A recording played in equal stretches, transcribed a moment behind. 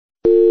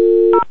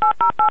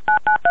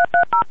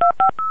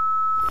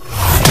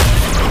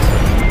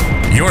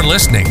You're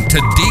listening to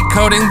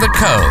Decoding the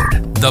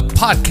Code, the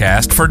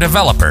podcast for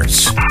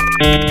developers.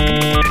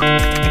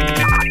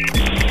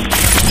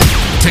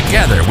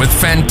 Together with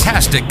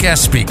fantastic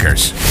guest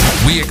speakers,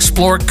 we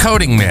explore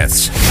coding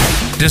myths,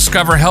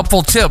 discover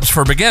helpful tips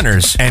for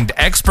beginners and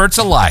experts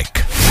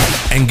alike,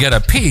 and get a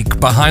peek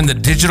behind the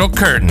digital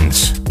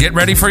curtains. Get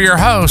ready for your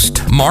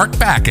host, Mark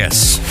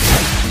Backus.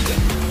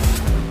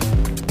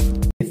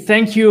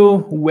 Thank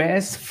you,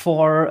 Wes,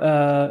 for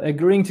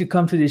agreeing to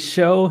come to this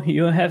show.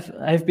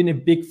 I've been a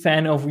big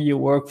fan of your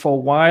work for a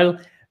while.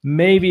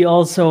 Maybe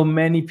also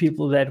many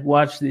people that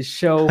watch this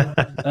show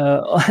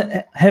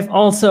have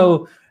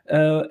also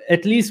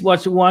at least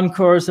watched one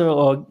course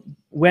or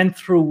went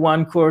through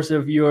one course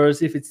of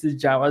yours, if it's the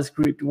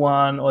JavaScript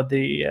one or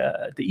the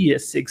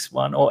ES6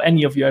 one or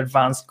any of your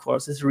advanced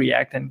courses,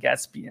 React and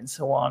Gatsby and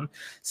so on.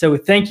 So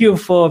thank you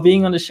for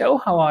being on the show.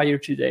 How are you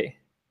today?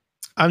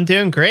 I'm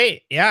doing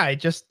great. Yeah, I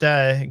just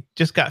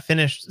got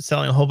finished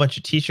selling a whole bunch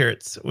of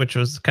t-shirts, which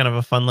was kind of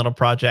a fun little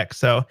project.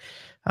 So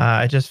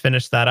I just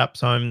finished that up.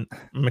 So I'm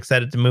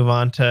excited to move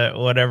on to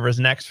whatever is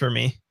next for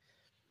me.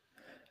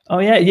 Oh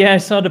yeah. I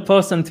saw the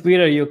post on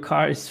Twitter. Your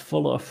car is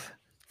full of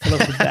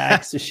the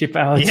bags to ship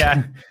out.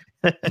 Yeah.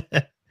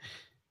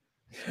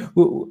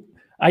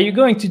 Are you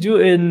going to do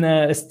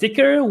a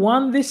sticker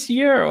one this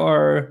year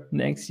or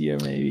next year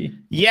maybe?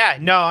 Yeah,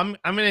 no, I'm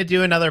going to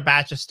do another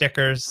batch of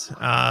stickers.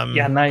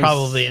 Nice.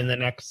 Probably in the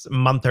next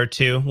month or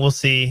two. We'll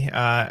see.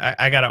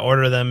 I got to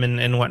order them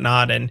and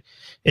whatnot, and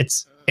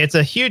it's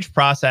a huge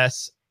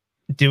process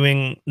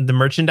doing the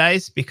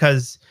merchandise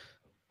because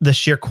the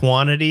sheer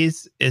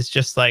quantities is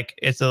just like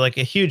it's a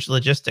huge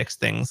logistics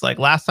things. Like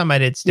last time I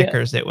did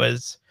stickers, It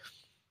was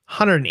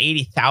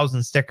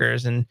 180,000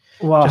 stickers and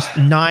just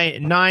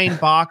nine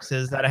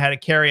boxes that I had to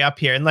carry up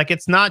here. And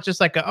it's not just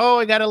like,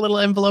 I got a little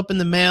envelope in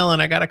the mail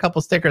and I got a couple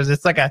stickers.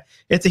 It's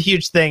it's a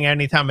huge thing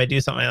anytime I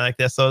do something like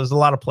this. So there's a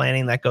lot of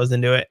planning that goes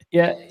into it.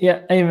 Yeah.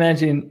 I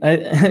imagine.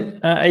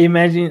 I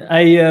imagine.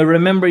 I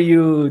remember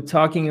you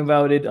talking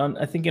about it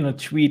I think in a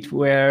tweet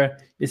where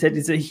you said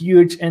it's a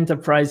huge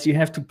enterprise. You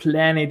have to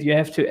plan it. You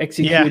have to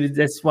execute it.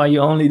 That's why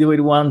you only do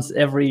it once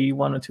every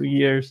 1 or 2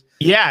 years.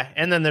 Yeah.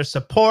 And then there's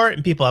support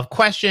and people have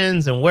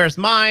questions and where's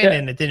mine?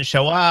 And it didn't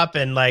show up.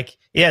 And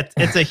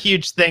it's a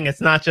huge thing. It's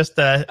not just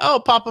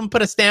pop and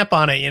put a stamp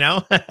on it,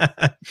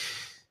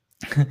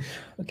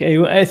 Okay.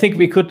 I think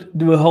we could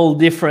do a whole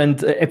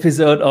different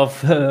episode of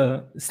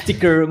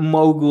Sticker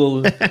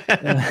Mogul.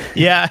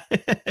 Yeah.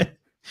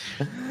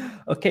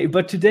 Okay,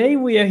 but today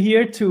we are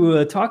here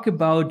to talk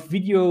about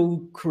video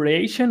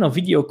creation or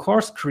video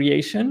course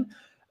creation,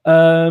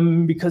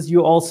 because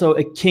you're also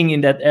a king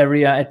in that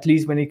area, at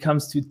least when it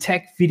comes to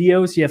tech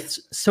videos. You have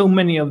so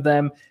many of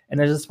them, and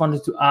I just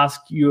wanted to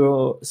ask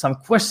you some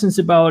questions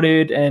about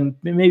it and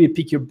maybe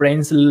pick your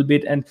brains a little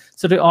bit, and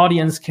so the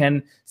audience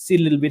can see a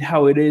little bit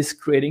how it is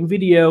creating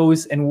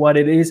videos and what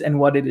it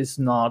is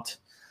not.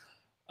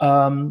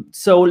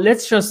 So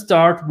let's just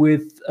start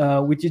with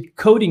your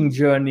coding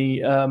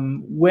journey.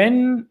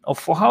 When or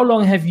for how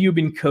long have you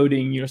been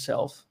coding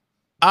yourself?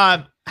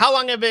 How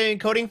long have I been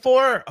coding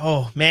for?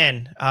 Oh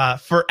man,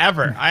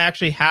 forever. I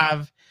actually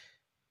have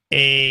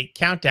a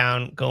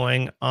countdown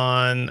going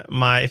on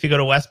if you go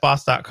to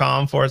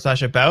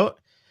wesboss.com/about,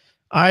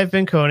 I've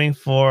been coding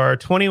for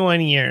 21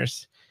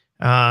 years.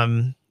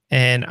 And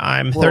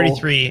I'm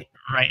 33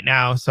 right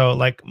now, so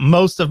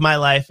most of my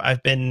life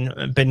I've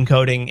been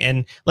coding,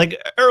 and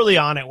early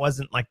on it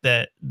wasn't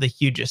the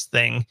hugest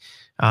thing,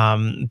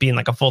 being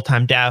a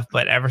full-time dev,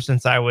 but ever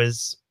since I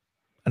was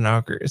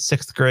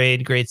sixth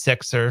grade, grade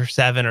 6 or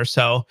 7 or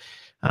so,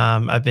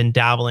 I've been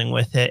dabbling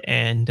with it,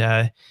 and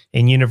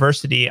in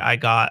university I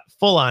got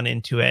full on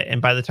into it,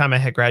 and by the time I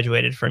had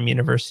graduated from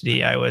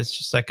university I was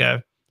just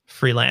a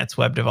freelance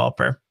web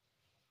developer.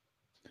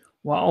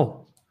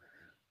 Wow.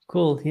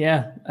 Cool.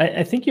 Yeah.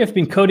 I think you have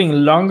been coding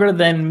longer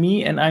than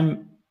me, and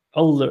I'm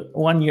older,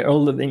 1 year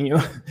older than you.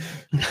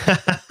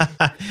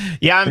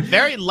 Yeah, I'm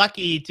very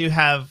lucky to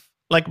have,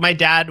 my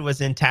dad was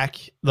in tech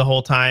the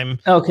whole time.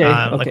 Okay.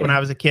 When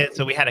I was a kid.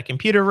 So we had a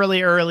computer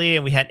really early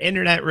and we had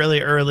internet really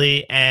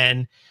early.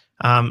 And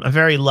I'm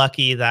very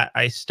lucky that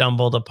I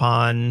stumbled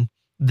upon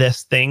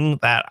this thing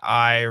that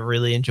I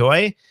really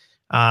enjoy.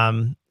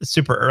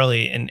 Super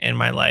early in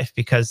my life,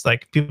 because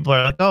people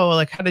are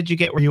how did you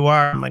get where you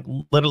are?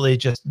 I'm literally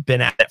just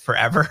been at it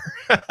forever.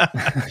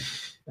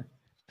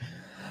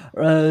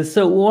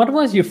 So what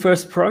was your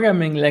first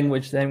programming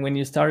language then when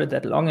you started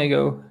that long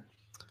ago?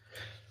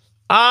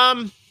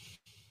 The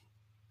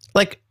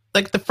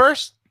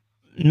first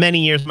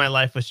many years of my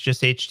life was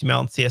just HTML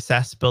and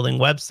CSS, building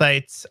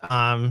websites.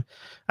 I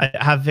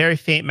have very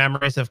faint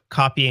memories of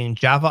copying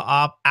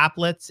Java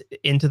applets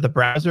into the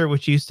browser,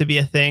 which used to be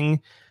a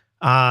thing.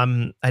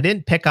 I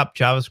didn't pick up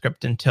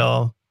JavaScript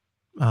until,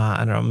 I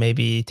don't know,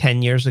 maybe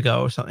 10 years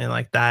ago or something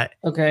like that.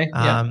 Okay.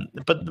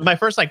 But my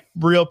first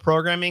real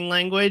programming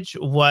language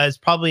was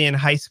probably in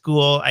high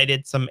school. I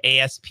did some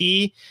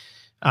ASP,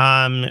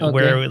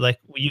 where like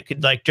you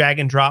could like drag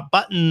and drop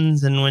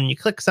buttons, and when you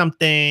click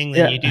something,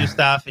 then you do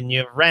stuff, and you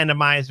have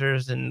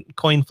randomizers and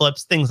coin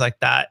flips, things like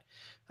that.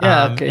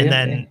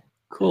 Then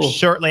cool.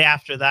 Shortly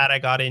after that, I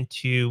got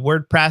into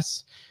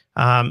WordPress.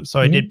 So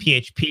I did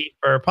PHP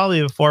for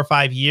probably 4 or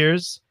 5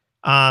 years.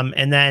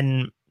 And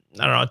then,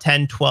 I don't know,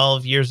 10,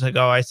 12 years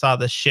ago, I saw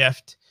the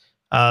shift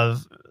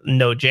of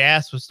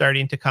Node.js was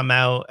starting to come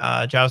out.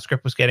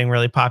 JavaScript was getting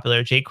really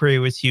popular.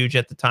 jQuery was huge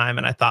at the time.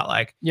 And I thought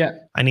like,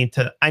 I need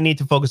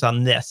to focus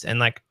on this. And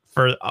like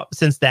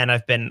since then,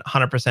 I've been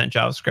 100%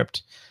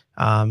 JavaScript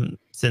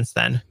since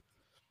then.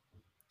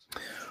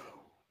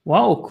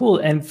 Wow, cool.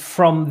 And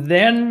from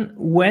then,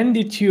 when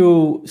did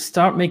you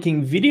start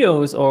making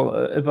videos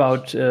or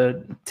about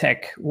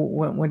tech?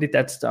 When did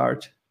that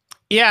start?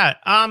 Yeah,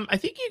 I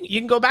think you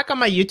can go back on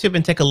my YouTube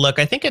and take a look.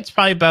 I think it's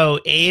probably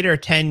about 8 or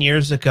 10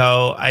 years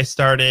ago I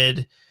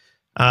started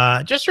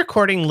just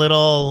recording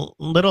little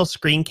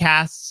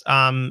screencasts.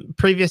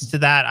 Previous to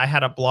that, I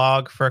had a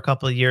blog for a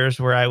couple of years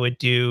where I would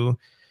do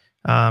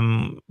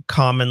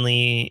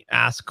commonly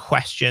asked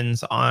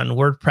questions on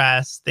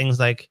WordPress, things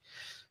like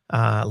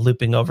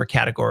looping over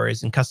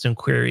categories and custom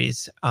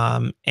queries.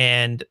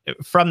 And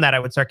from that, I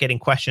would start getting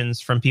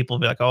questions from people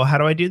be like, oh, how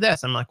do I do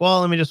this? I'm like,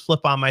 well, let me just flip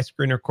on my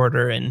screen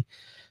recorder and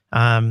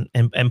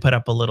put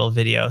up a little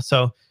video.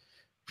 So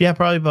yeah,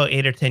 probably about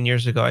 8 or 10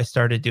 years ago, I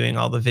started doing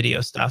all the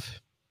video stuff.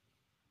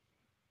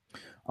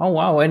 Oh,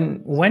 wow. And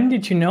when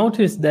did you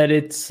notice that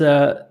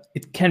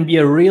it can be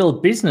a real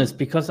business?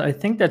 Because I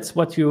think that's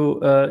what you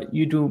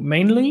do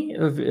mainly,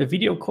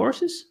 video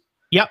courses.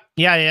 Yep.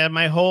 Yeah.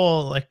 My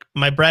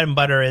bread and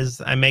butter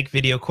is I make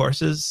video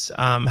courses,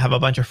 have a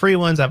bunch of free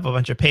ones, I have a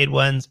bunch of paid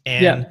ones,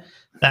 and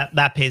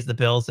that pays the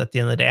bills at the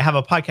end of the day. I have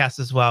a podcast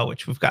as well,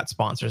 which we've got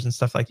sponsors and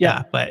stuff like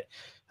that, but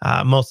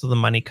most of the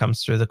money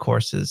comes through the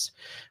courses.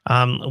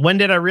 When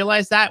did I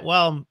realize that?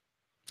 Well,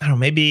 I don't know,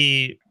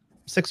 maybe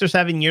 6 or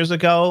 7 years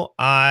ago,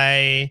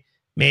 I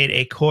made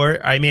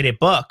a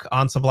book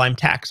on Sublime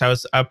Text. I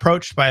was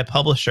approached by a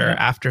publisher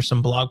after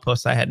some blog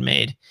posts I had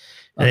made.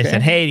 And they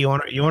said, hey, do you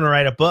want to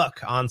write a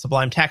book on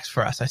Sublime Text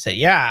for us? I said,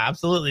 yeah,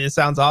 absolutely. It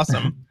sounds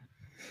awesome.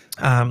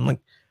 Like,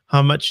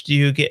 how much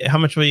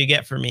will you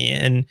get for me?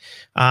 And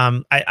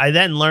I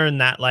then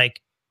learned that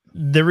like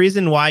the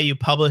reason why you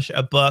publish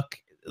a book,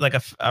 like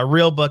a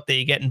real book that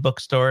you get in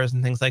bookstores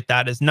and things like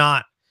that, is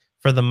not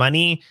for the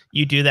money.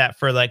 You do that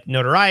for like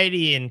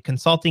notoriety and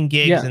consulting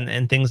gigs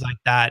and things like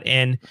that.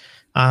 And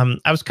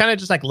I was kind of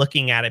just like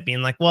looking at it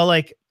being like, well,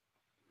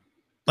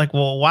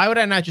 well, why would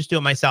I not just do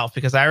it myself?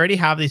 Because I already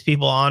have these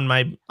people on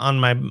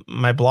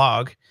my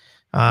blog.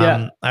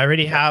 I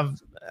already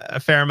have a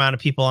fair amount of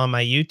people on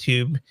my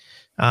YouTube.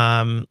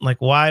 Like,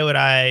 why would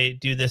I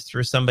do this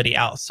through somebody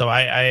else? So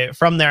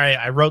from there,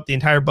 I wrote the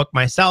entire book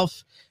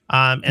myself.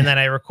 And then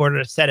I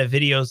recorded a set of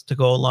videos to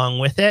go along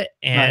with it.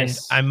 And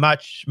I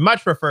much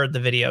preferred the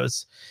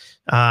videos.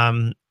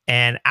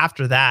 And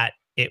after that,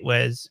 it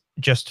was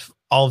just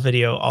all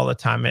video all the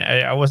time.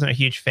 I wasn't a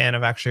huge fan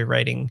of actually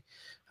writing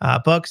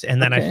books.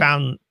 And then I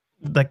found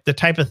like the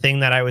type of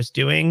thing that I was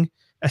doing,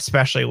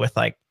 especially with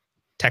like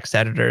text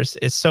editors,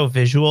 is so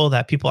visual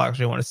that people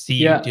actually want to see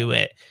you do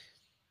it.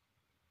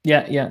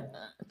 Yeah,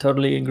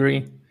 totally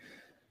agree.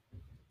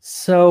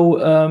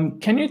 So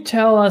can you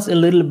tell us a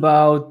little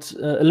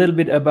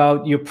bit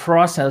about your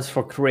process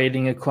for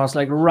creating a course?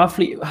 Like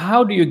roughly,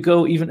 how do you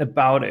go even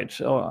about it?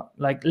 Or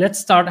like, let's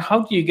start,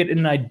 how do you get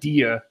an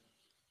idea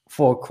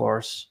for a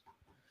course?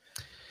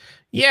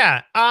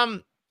 Yeah.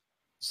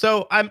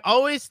 So I'm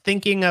always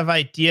thinking of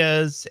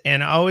ideas,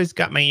 and I always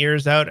got my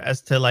ears out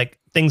as to like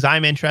things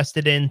I'm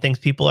interested in, things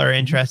people are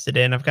interested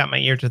in. I've got my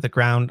ear to the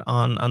ground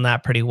on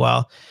that pretty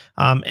well.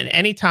 And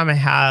anytime I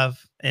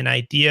have an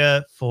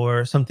idea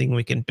for something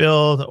we can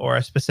build or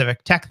a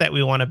specific tech that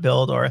we want to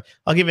build, or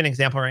I'll give you an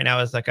example right now,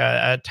 is like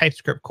a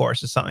TypeScript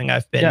course is something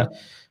I've been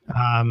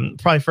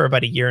probably for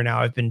about a year now,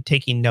 I've been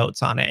taking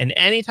notes on it. And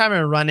anytime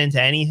I run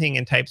into anything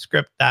in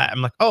TypeScript that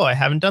I'm like, oh, I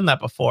haven't done that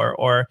before,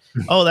 or,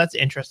 oh, that's an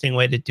interesting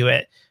way to do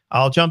it,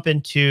 I'll jump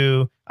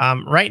into,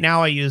 right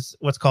now I use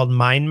what's called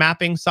mind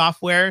mapping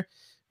software,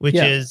 which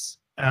is,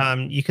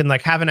 you can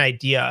like have an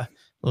idea,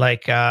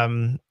 like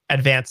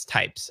advanced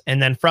types.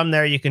 And then from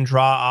there, you can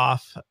draw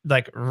off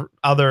like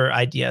other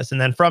ideas.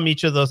 And then from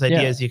each of those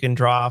ideas, you can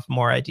draw off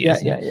more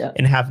ideas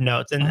and have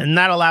notes. And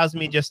that allows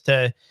me just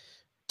to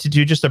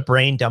do just a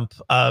brain dump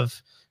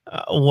of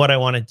what I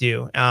want to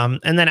do.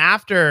 And then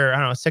after, I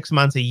don't know, 6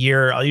 months, a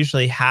year, I'll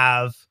usually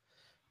have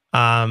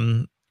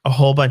a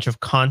whole bunch of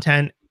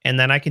content. And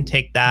then I can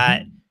take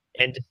that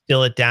and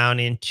distill it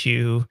down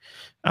into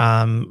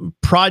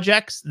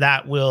projects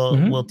that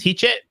will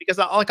teach it, because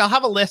I'll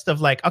have a list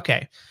of like,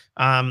 okay,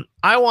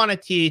 I want to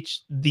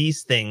teach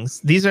these things.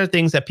 These are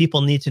things that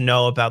people need to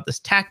know about this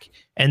tech,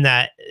 and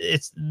that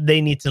they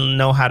need to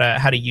know how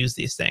to use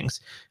these things.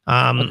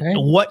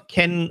 What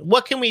can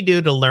we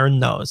do to learn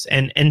those?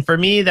 And for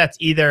me, that's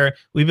either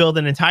we build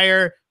an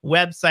entire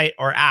website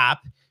or app,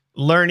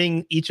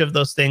 learning each of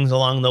those things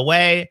along the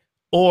way,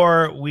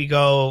 or we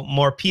go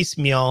more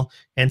piecemeal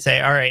and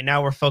say, all right,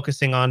 now we're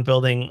focusing on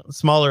building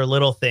smaller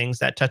little things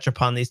that touch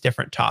upon these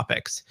different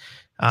topics.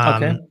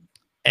 Okay.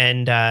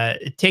 And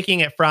taking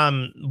it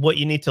from what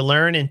you need to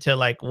learn into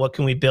like, what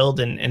can we build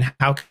and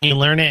how can you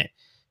learn it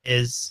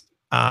is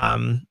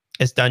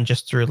done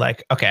just through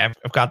like, okay,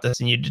 I've got this,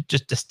 and you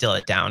just distill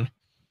it down.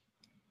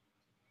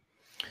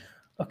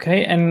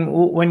 Okay, and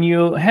when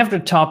you have the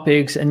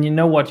topics and you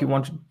know what you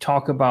want to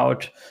talk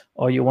about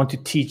or you want to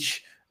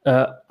teach,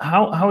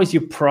 how is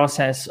your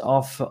process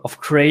of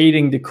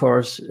creating the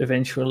course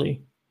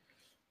eventually?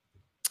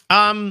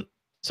 So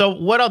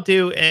what I'll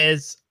do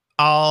is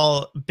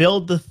I'll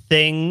build the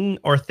thing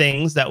or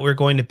things that we're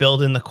going to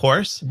build in the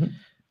course.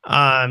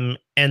 And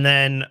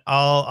then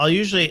I'll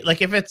usually,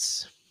 like if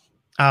it's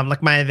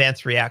like my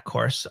advanced React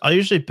course, I'll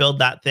usually build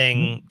that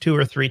thing 2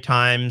 or 3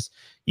 times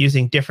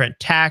using different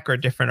tech or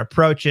different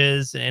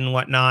approaches and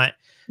whatnot.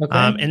 Okay.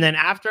 And then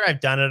after I've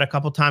done it a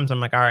couple times, I'm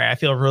like, all right, I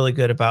feel really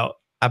good about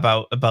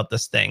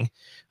this thing.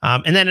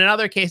 And then in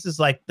other cases,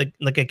 like a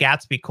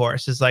Gatsby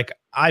course is like,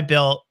 I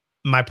built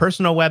my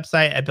personal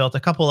website. I built a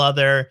couple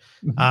other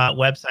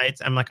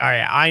websites. I'm like, all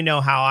right, I know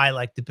how I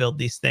like to build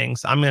these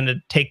things. I'm going to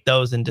take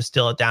those and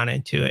distill it down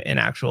into an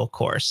actual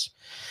course.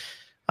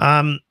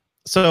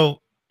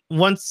 So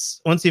once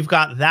you've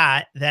got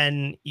that,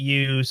 then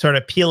you sort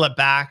of peel it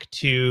back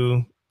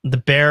to the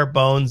bare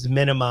bones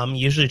minimum,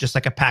 usually just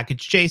like a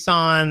package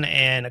JSON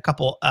and a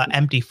couple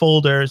empty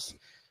folders.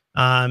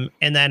 And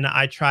then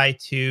I try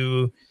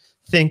to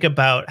think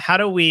about how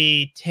do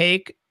we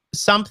take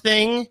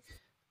something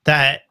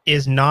that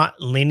is not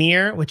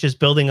linear, which is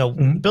building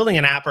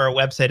an app or a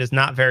website is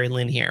not very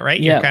linear, right?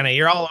 Yeah.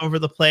 You're all over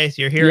the place.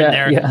 You're here and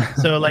there. Yeah.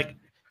 So like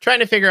trying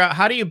to figure out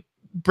how do you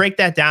break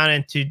that down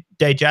into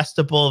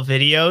digestible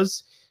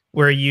videos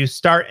where you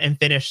start and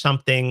finish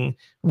something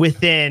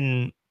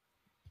within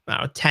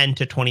 10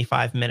 to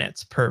 25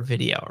 minutes per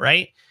video,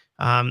 right?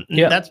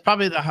 That's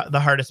probably the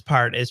hardest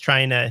part, is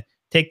trying to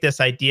take this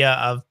idea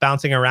of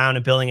bouncing around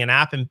and building an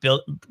app and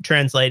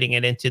translating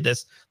it into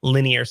this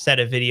linear set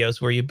of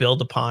videos where you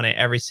build upon it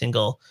every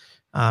single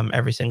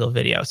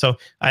video. So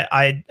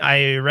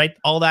I write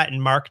all that in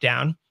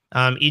Markdown.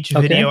 Each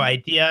video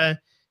idea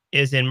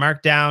is in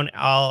Markdown.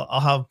 I'll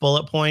have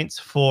bullet points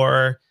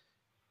for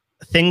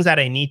things that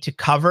I need to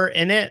cover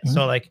in it.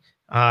 So like,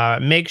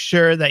 make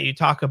sure that you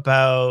talk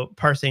about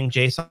parsing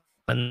JSON,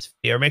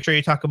 or make sure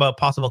you talk about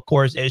possible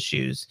CORS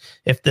issues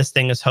if this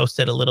thing is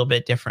hosted a little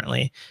bit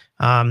differently.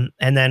 And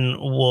then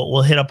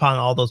we'll hit upon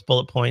all those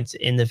bullet points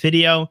in the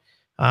video.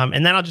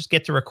 And then I'll just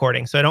get to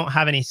recording. So I don't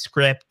have any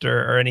script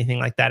or anything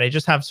like that. I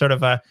just have sort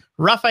of a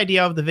rough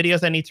idea of the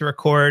videos I need to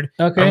record,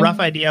 a rough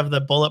idea of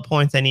the bullet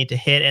points I need to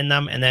hit in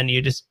them, and then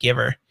you just give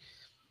her.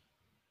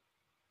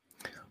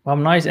 Well,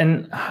 nice.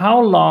 And how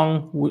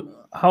long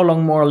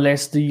more or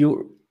less do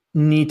you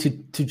need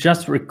to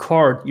just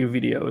record your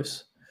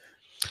videos?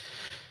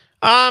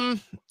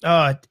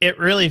 It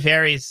really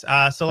varies.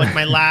 So like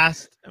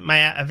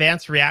my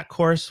advanced React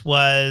course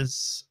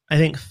was, I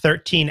think,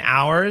 13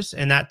 hours,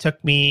 and that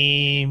took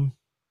me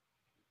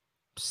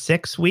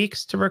 6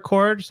 weeks to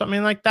record,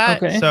 something like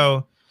that. Okay.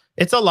 So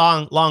it's a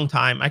long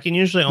time. I can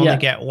usually only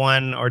get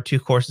 1 or 2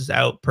 courses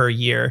out per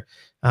year,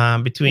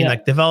 between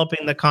like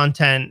developing the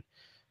content,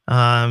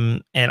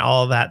 and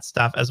all of that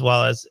stuff, as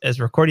well as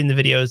recording the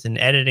videos and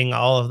editing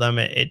all of them.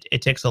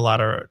 It takes a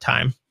lot of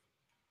time.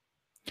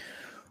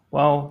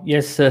 Wow.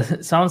 Yes.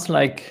 Sounds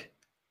like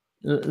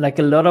a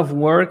lot of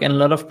work and a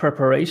lot of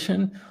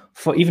preparation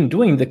for even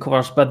doing the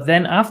course. But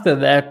then after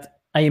that,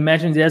 I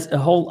imagine there's a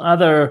whole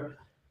other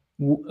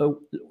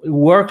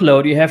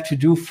workload you have to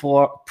do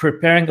for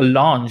preparing a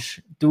launch,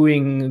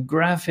 doing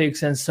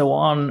graphics and so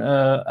on.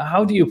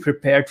 How do you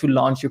prepare to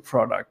launch your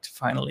product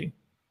finally?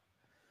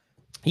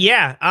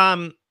 Yeah.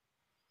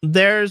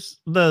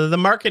 There's the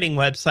marketing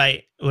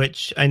website,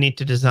 which I need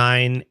to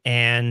design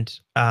and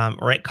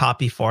write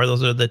copy for.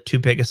 Those are the 2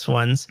 biggest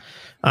ones.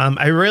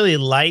 I really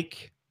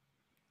like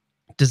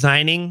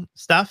designing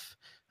stuff.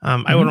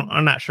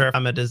 I'm not sure if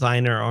I'm a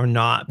designer or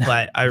not,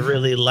 but I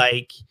really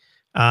like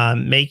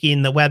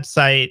making the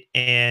website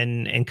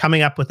and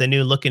coming up with a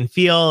new look and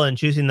feel and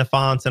choosing the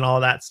fonts and all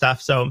that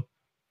stuff. So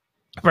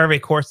for every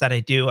course that I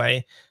do,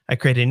 I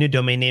create a new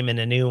domain name and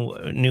a new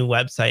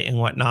website and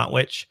whatnot,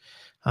 which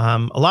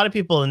a lot of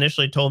people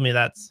initially told me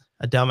that's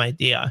a dumb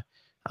idea.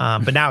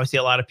 But now I see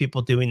a lot of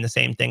people doing the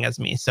same thing as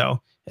me.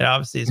 So it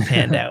obviously is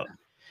panned out.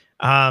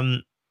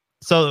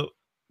 So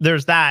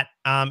there's that.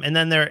 And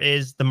then there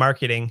is the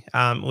marketing,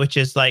 which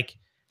is like,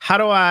 how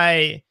do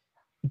I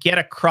get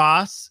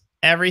across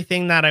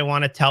everything that I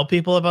want to tell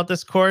people about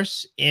this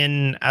course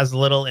in as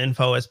little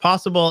info as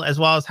possible, as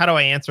well as how do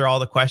I answer all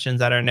the questions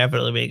that are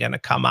inevitably going to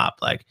come up?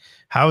 Like,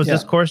 how is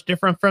this course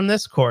different from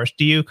this course?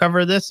 Do you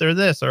cover this or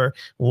this? Or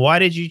why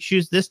did you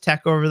choose this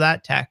tech over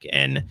that tech?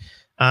 And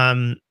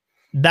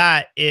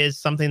that is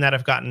something that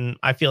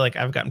I feel like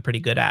I've gotten pretty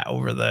good at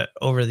over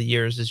the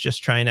years, is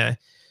just trying to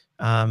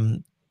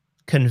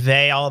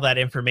convey all that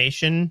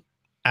information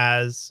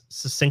as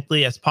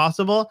succinctly as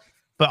possible,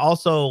 but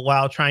also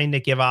while trying to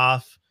give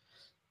off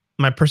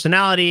my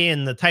personality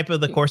and the type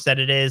of the course that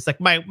it is. Like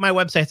my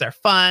websites are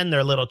fun. They're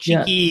a little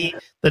cheeky.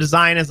 The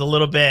design is a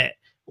little bit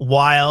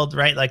wild,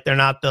 right? Like they're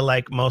not the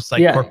like most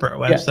like corporate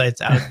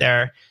websites out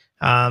there.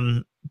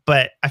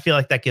 But I feel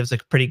like that gives a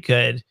pretty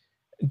good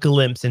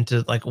glimpse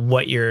into like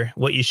what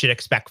you should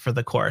expect for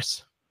the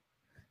course.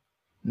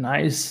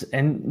 Nice.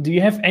 And do you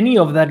have any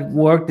of that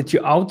work that you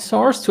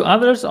outsource to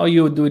others, or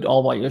you do it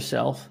all by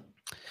yourself?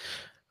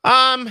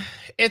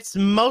 It's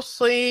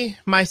mostly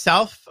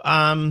myself.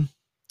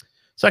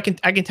 So I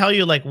can tell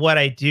you like what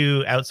I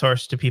do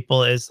outsource to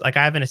people is like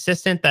I have an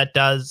assistant that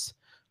does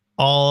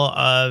all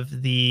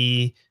of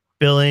the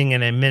billing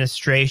and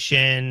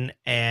administration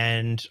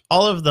and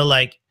all of the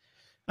like.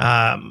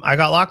 I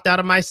got locked out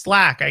of my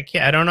Slack.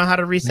 I don't know how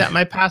to reset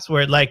my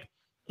password. Like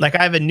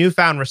I have a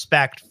newfound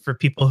respect for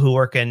people who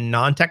work in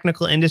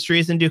non-technical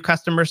industries and do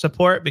customer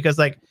support, because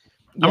like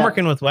I'm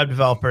working with web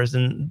developers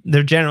and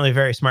they're generally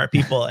very smart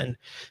people, and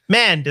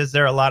man, does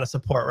there a lot of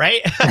support,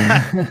 right?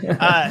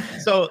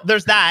 So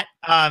there's that.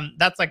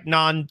 That's like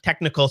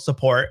non-technical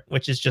support,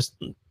 which is just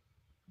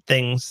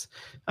things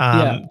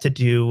to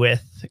do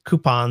with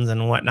coupons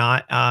and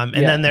whatnot. And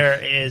then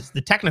there is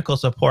the technical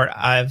support.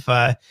 I've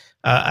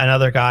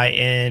another guy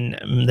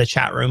in the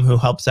chat room who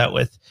helps out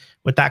with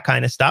that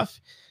kind of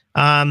stuff.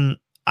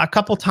 A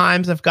couple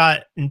times I've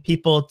gotten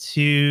people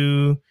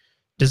to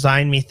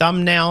design me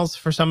thumbnails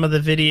for some of the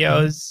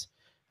videos.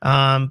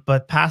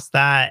 But past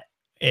that,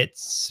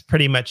 it's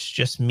pretty much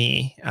just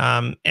me.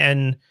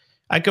 And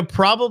I could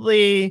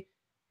probably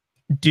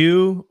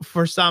do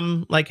for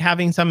some, like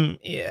having some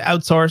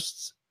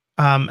outsourced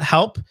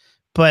help.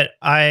 But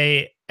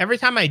every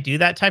time I do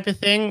that type of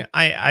thing,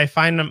 I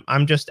find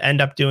I'm just end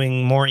up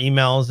doing more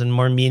emails and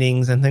more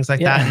meetings and things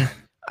like that. And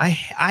I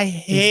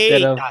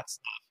hate that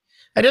stuff.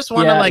 I just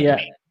want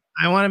to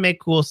I want to make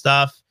cool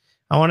stuff.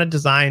 I want to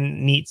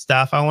design neat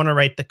stuff. I want to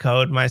write the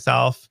code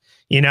myself,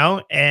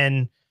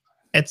 and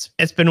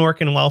it's been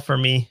working well for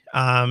me.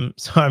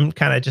 So I'm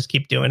kind of just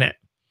keep doing it.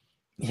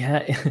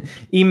 Yeah.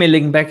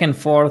 Emailing back and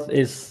forth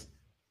is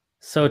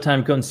so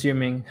time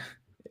consuming.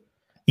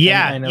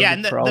 Yeah.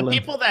 And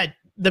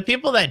the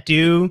people that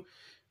do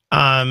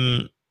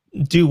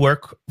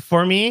work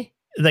for me,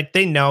 like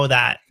they know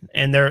that,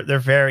 and they're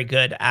very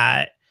good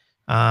at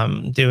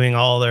doing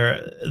all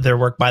their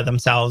work by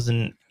themselves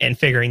and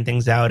figuring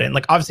things out. And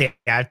like, obviously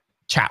I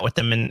chat with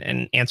them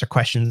and answer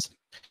questions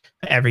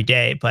every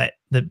day, but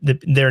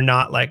they're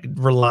not like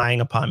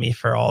relying upon me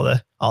for all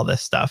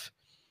this stuff.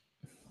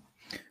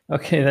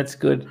 Okay, that's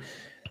good.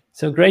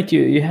 So great.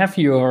 You have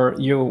your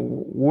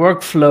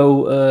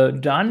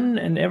workflow done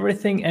and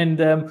everything.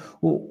 And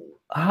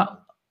how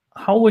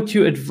would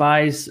you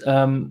advise,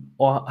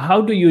 or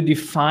how do you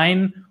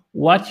define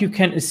what you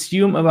can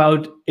assume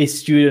about a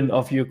student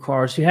of your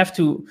course? You have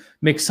to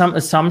make some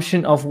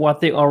assumption of what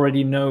they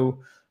already know.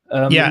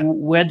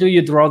 Where do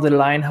you draw the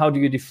line? How do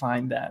you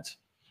define that?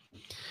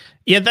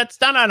 Yeah, that's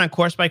done on a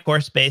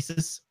course-by-course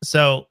basis.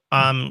 So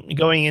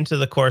going into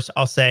the course,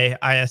 I'll say,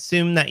 I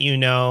assume that you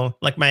know,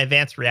 like my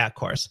advanced React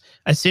course,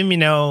 I assume you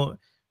know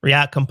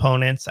React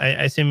components. I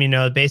assume you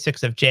know the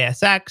basics of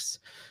JSX.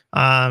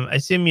 I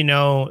assume you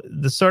know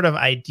the sort of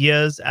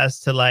ideas as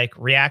to like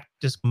React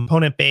is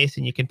component based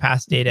and you can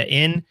pass data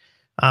in.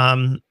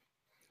 And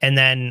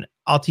then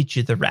I'll teach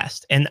you the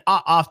rest. And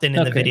often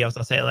in the videos,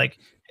 I'll say like,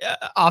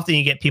 often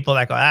you get people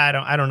that go,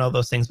 I don't know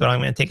those things, but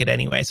I'm going to take it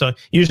anyway. So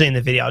usually in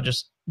the video, I'll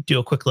just do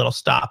a quick little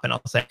stop and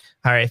I'll say,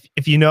 all right,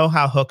 if you know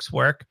how hooks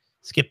work,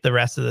 skip the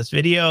rest of this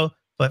video.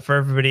 But for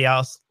everybody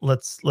else,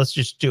 let's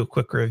just do a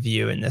quick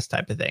review and this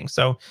type of thing.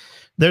 So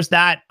there's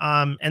that.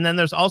 And then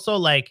there's also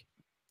like,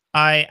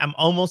 I am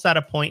almost at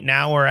a point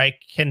now where I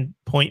can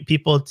point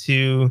people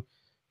to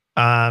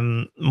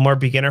more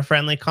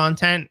beginner-friendly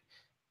content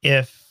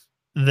if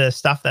the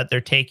stuff that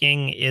they're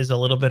taking is a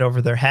little bit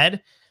over their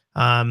head.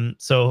 What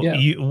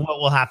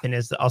will happen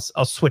is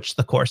I'll switch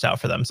the course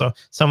out for them. So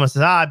someone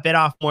says, I bit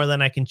off more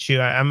than I can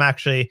chew. I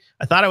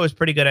thought I was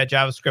pretty good at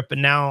JavaScript, but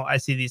now I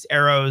see these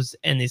arrows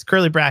and these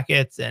curly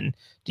brackets and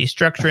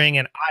destructuring,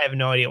 and I have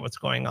no idea what's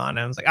going on. And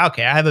I was like,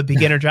 okay, I have a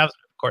beginner JavaScript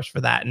course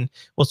for that, and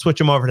we'll switch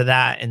them over to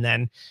that. And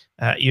then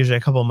usually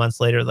a couple of months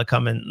later, they'll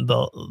come and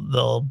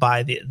they'll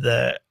buy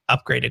the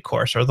upgraded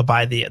course, or they'll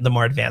buy the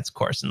more advanced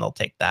course and they'll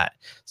take that.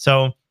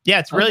 So yeah,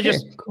 it's really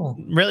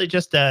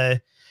just a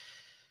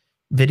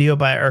video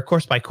or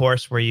course by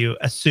course where you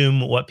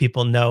assume what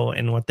people know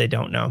and what they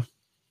don't know.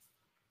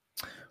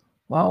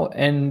 Wow.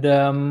 And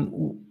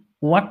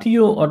what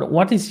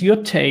is your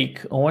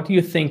take, or what do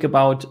you think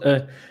about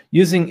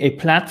using a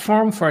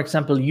platform, for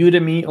example,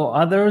 Udemy or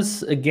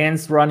others,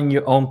 against running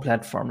your own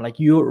platform? Like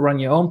you run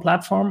your own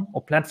platform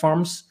or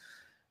platforms.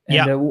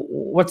 And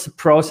what's the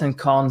pros and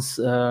cons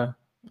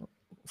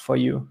for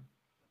you?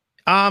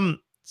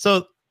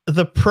 So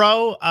the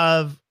pro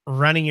of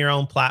running your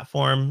own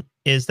platform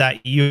is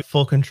that you have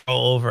full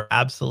control over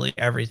absolutely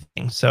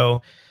everything.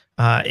 So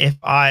if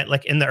I,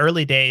 like in the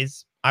early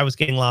days, I was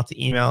getting lots of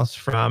emails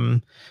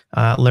from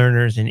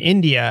learners in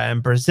India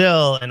and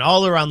Brazil and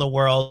all around the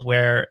world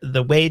where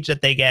the wage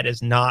that they get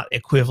is not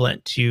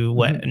equivalent to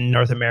what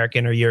North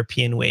American or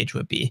European wage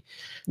would be.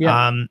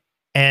 Yeah.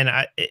 And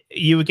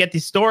you would get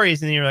these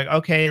stories and you're like,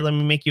 okay, let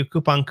me make you a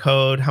coupon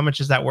code. How much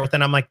is that worth?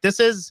 And I'm like, this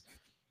is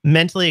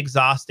mentally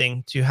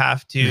exhausting to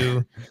have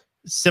to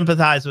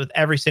sympathize with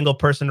every single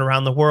person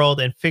around the world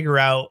and figure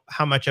out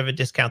how much of a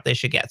discount they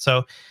should get.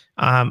 So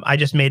I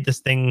just made this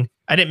thing.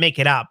 I didn't make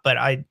it up, but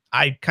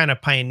I kind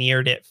of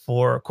pioneered it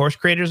for course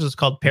creators. It's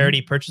called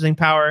Parity Purchasing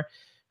Power,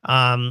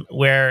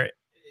 where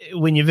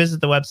when you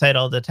visit the website,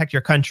 it'll detect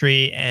your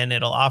country and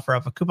it'll offer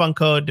up a coupon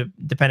code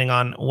depending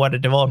on what a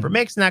developer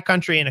makes in that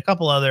country and a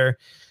couple other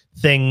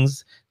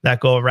things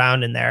that go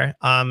around in there.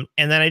 And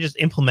then I just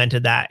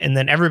implemented that. And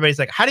then everybody's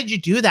like, how did you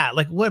do that?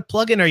 Like, what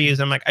plugin are you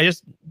using? I'm like, I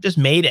just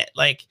made it.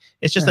 Like,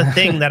 it's just a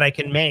thing that I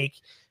can make.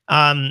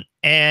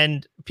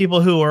 And people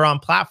who are on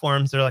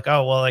platforms, they're like,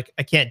 oh, well, like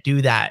I can't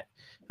do that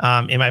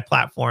in my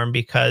platform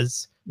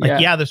because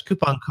like, yeah, there's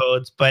coupon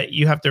codes, but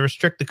you have to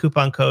restrict the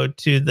coupon code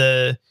to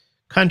the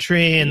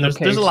country and there's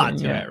a lot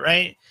to it,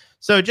 right?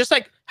 So just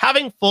like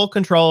having full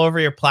control over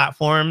your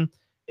platform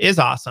is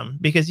awesome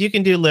because you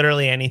can do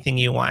literally anything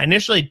you want. I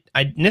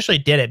initially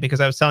did it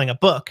because I was selling a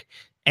book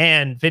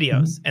and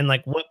videos and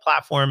like what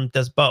platform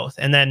does both?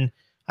 And then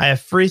I have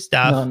free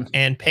stuff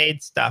and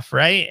paid stuff,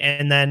 right?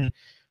 And then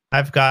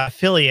I've got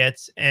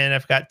affiliates and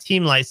I've got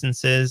team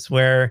licenses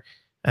where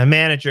a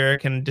manager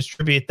can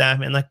distribute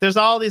them. And like there's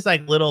all these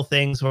like little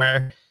things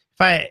where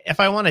if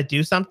I want to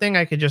do something,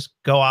 I could just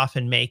go off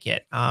and make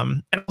it.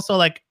 And also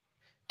like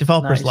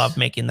developers love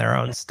making their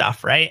own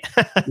stuff, right?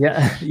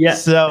 Yeah.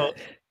 So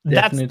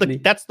that's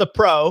the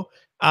pro.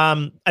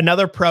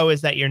 Another pro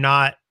is that you're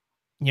not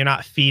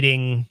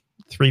feeding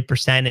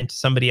 3% into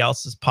somebody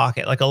else's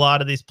pocket. Like a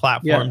lot of these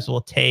platforms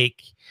will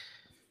take,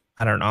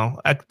 I don't know,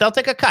 they'll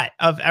take a cut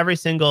of every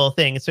single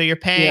thing. So you're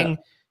paying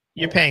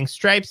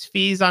Stripe's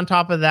fees on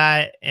top of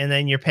that, and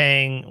then you're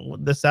paying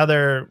this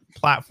other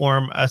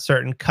platform a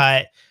certain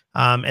cut.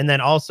 And then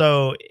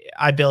also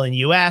I bill in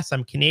US,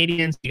 I'm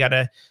Canadian. So you got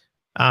to,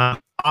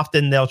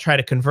 often they'll try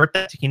to convert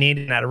that to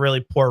Canadian at a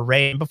really poor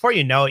rate. And before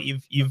you know it,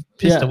 you've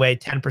pissed away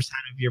 10%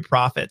 of your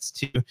profits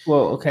to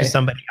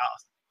somebody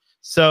else.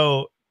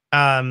 So,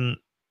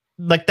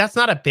 like that's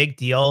not a big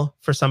deal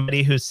for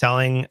somebody who's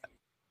selling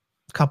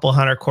a couple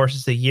hundred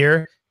courses a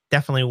year.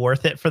 Definitely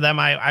worth it for them,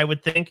 I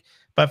would think.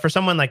 But for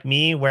someone like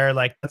me, where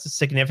like that's a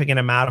significant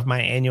amount of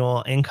my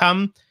annual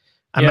income,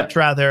 I'd much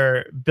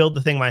rather build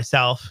the thing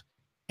myself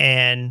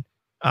and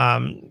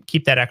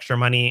keep that extra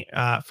money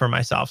for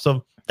myself.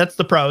 So that's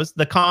the pros.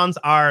 The cons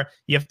are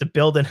you have to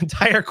build an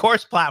entire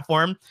course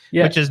platform,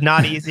 which is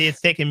not easy.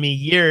 It's taken me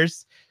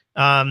years.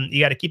 You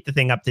got to keep the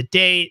thing up to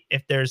date.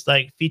 If there's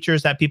like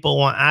features that people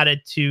want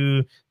added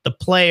to the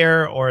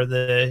player or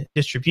the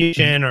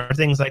distribution or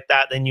things like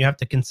that, then you have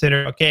to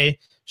consider, okay,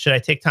 should I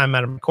take time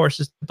out of my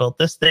courses to build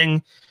this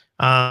thing?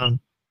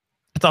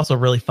 It's also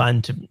really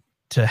fun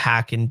to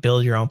hack and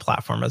build your own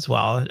platform as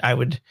well. I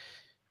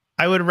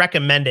would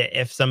recommend it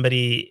if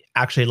somebody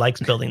actually likes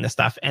building this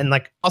stuff. And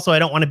like, also, I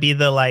don't want to be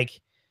the like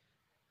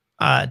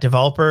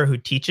developer who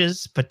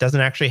teaches but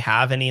doesn't actually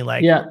have any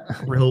like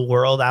real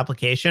world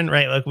application,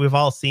 right? Like we've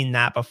all seen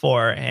that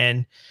before.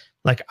 And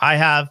like I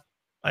have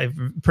a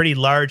pretty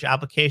large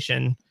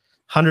application,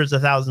 hundreds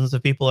of thousands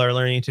of people are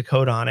learning to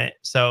code on it.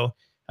 So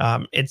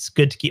it's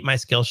good to keep my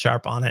skills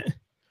sharp on it.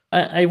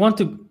 I want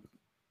to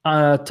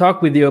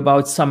talk with you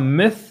about some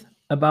myth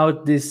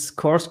about this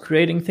course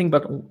creating thing.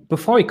 But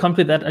before we come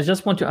to that, I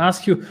just want to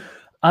ask you,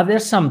 are there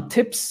some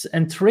tips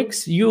and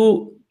tricks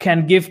you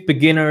can give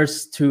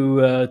beginners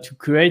to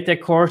create their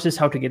courses,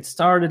 how to get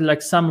started,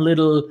 like some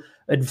little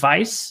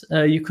advice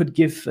you could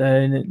give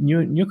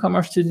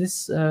newcomers to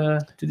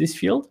this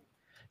field?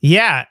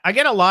 Yeah, I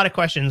get a lot of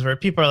questions where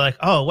people are like,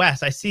 oh,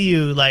 Wes, I see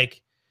you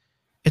like,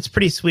 it's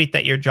pretty sweet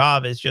that your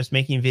job is just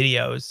making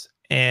videos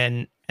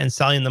and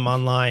selling them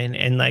online.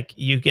 And like,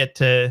 you get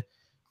to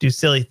do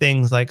silly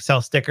things like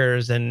sell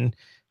stickers and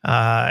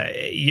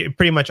you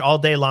pretty much all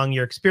day long,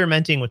 you're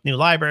experimenting with new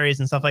libraries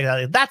and stuff like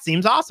that. That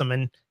seems awesome.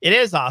 And it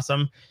is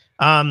awesome.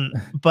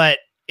 But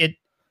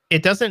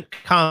it doesn't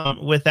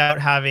come without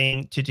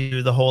having to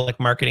do the whole like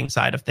marketing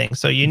side of things.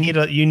 So you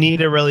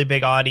need a really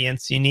big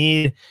audience. You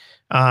need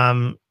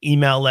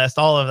email list,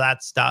 all of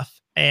that stuff.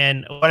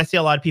 And what I see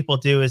a lot of people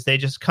do is they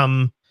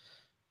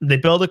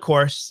build a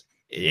course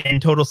in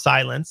total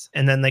silence,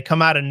 and then they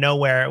come out of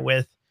nowhere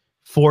with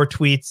 4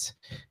 tweets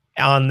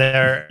on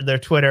their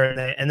Twitter,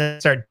 and then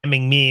start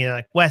DMing me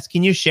like, Wes,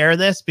 can you share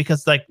this?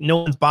 Because like no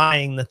one's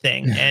buying the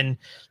thing. And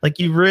like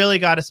you really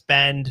got to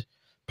spend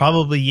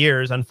probably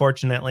years,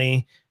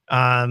 unfortunately,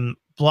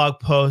 blog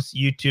posts,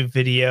 YouTube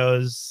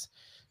videos,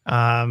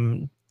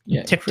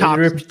 TikTok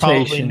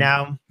probably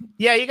now.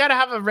 Yeah, you got to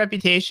have a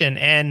reputation.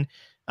 And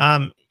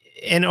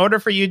in order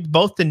for you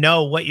both to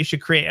know what you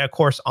should create a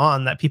course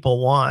on that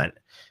people want,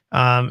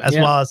 as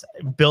well as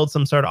build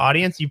some sort of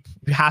audience, you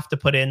have to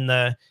put in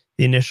the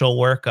initial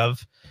work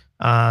of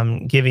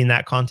giving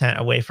that content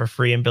away for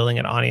free and building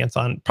an audience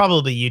on.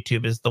 Probably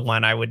YouTube is the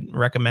one I would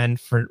recommend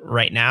for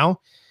right now.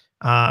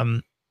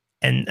 And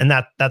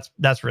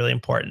that's really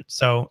important.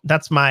 So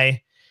that's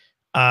my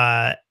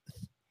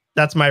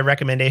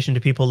recommendation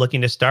to people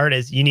looking to start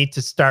is you need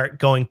to start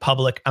going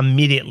public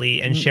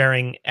immediately and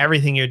sharing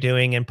everything you're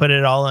doing and put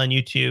it all on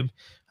YouTube.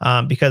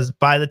 Because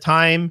by the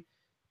time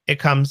it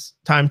comes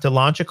time to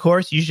launch a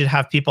course, you should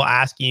have people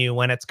asking you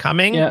when it's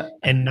coming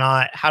and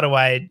not, how do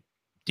I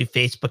do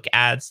Facebook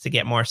ads to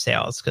get more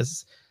sales?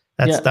 Because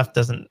that stuff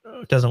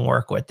doesn't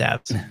work with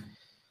that.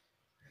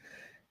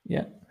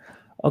 Yeah.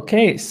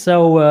 Okay.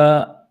 So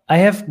I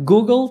have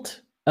Googled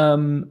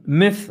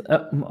myth.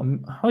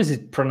 How is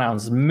it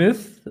pronounced?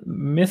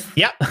 Myth.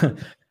 Yeah.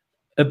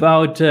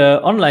 About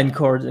online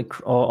course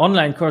or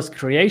online course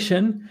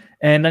creation,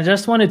 and I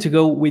just wanted to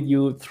go with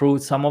you through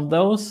some of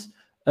those.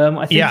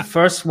 I think the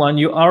first one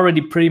you already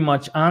pretty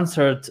much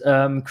answered.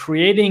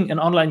 Creating an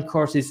online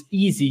course is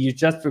easy. You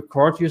just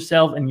record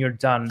yourself and you're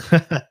done.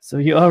 So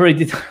you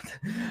already did.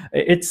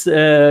 It's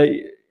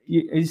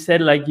you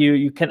said like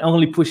you can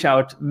only push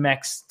out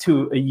max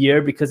 2 a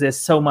year because there's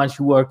so much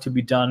work to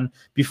be done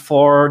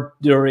before,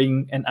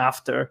 during, and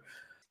after.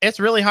 It's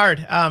really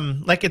hard.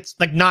 It's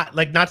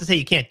not to say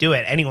you can't do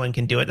it. Anyone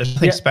can do it. There's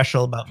nothing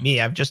special about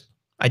me. I just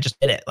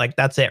did it. Like,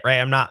 that's it, right?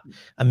 I'm not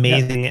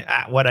amazing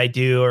at what I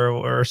do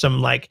or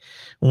some like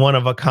one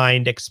of a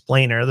kind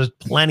explainer. There's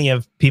plenty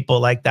of people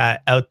like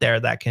that out there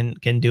that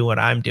can do what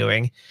I'm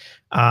doing.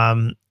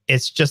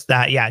 It's just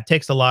that, it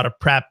takes a lot of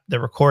prep, the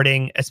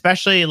recording,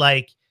 especially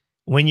like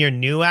when you're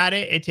new at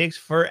it, it takes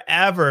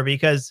forever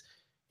because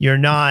you're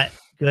not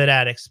good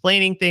at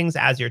explaining things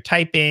as you're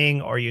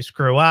typing, or you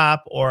screw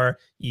up, or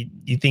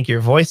you think your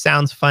voice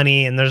sounds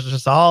funny. And there's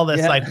just all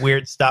this like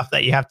weird stuff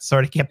that you have to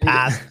sort of get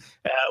past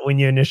when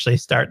you initially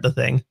start the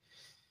thing.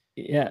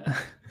 Yeah,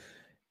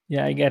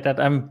 I get that.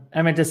 I'm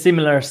at a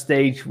similar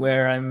stage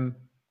where I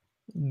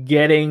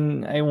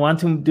want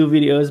to do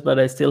videos, but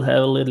I still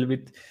have a little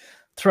bit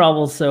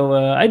trouble. So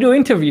I do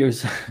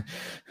interviews.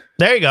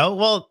 There you go.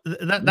 Well,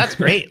 that's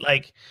great.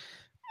 like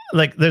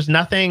there's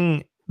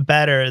nothing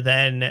better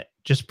than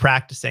just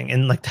practicing,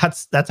 and like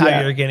that's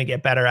how you're going to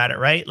get better at it,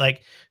 right?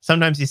 Like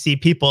sometimes you see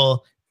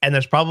people, and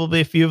there's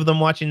probably a few of them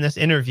watching this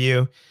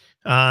interview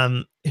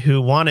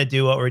who want to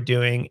do what we're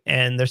doing,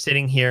 and they're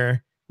sitting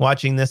here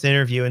watching this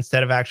interview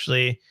instead of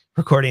actually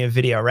recording a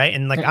video, right?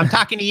 And like, I'm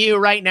talking to you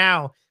right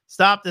now.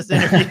 Stop this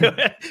interview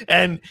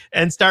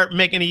and start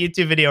making a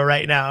YouTube video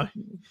right now.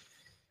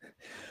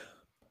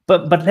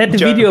 But let the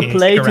video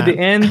play to the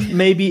end,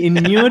 maybe in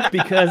mute,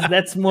 because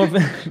that's more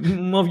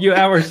view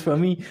hours for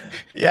me.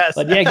 Yes.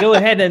 But go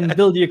ahead and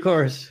build your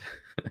course.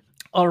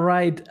 All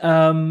right.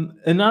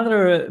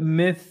 Another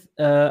myth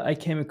I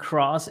came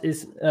across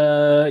is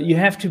you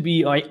have to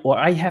be, or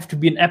I have to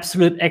be an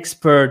absolute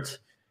expert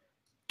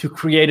to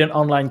create an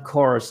online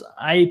course.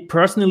 I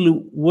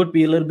personally would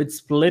be a little bit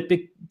split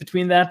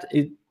between that,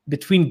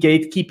 between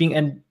gatekeeping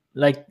and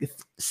like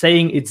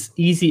saying it's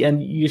easy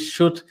and you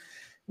should,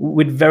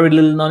 with very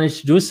little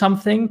knowledge, do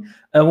something.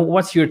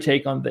 What's your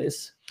take on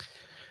this?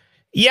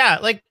 Yeah,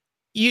 like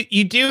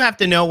you do have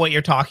to know what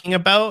you're talking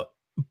about,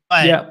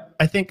 but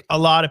I think a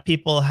lot of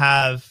people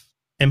have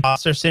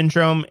imposter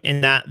syndrome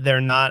in that they're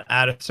not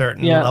at a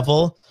certain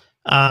level.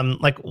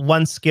 Like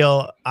one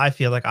skill I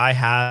feel like I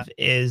have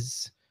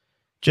is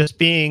just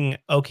being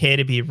okay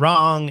to be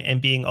wrong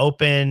and being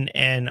open,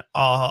 and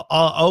I'll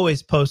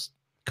always post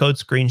code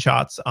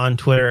screenshots on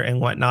Twitter and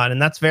whatnot.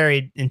 And that's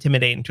very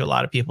intimidating to a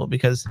lot of people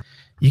because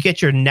you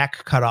get your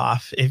neck cut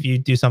off if you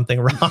do something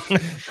wrong.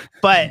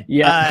 But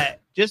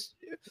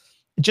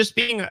just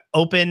being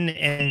open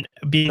and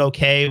being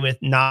okay with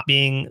not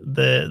being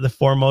the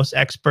foremost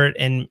expert,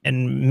 and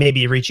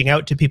maybe reaching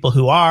out to people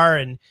who are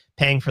and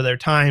paying for their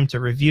time to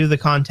review the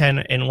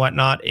content and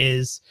whatnot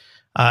is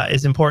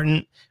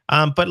important.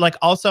 But like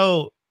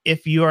also,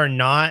 if you are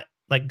not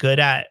like good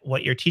at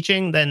what you're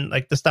teaching, then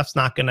like the stuff's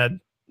not gonna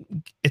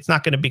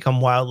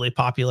become wildly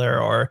popular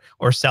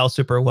or sell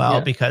super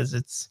well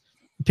because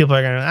people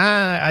are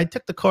gonna, I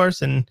took the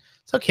course and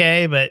it's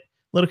okay, but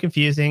a little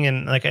confusing,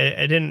 and like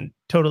I didn't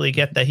totally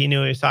get that he knew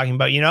what he was talking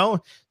about, you know?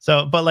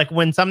 So, but like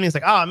when somebody's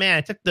like, oh man,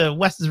 I took the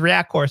Wes's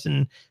React course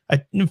and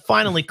I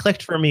finally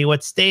clicked for me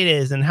what state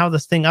is and how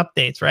this thing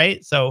updates,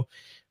 right? So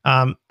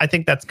I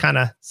think that's kind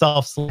of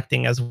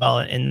self-selecting as well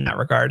in that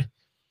regard.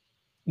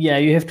 Yeah,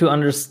 you have to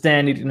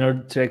understand it in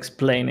order to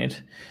explain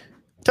it.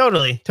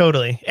 Totally.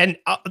 And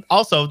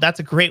also, that's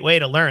a great way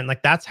to learn.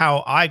 Like that's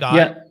how I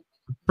got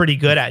pretty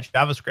good at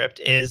JavaScript.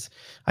 Is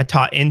I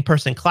taught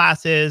in-person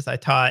classes, I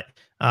taught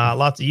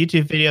lots of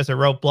YouTube videos, I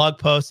wrote blog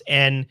posts,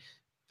 and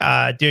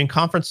doing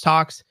conference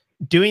talks.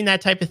 Doing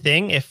that type of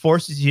thing, it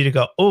forces you to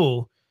go,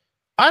 oh,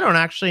 I don't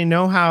actually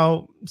know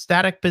how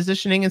static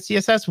positioning in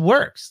CSS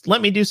works.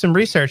 Let me do some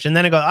research. And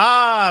then I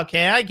go,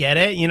 okay, I get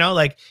it. You know,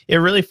 like it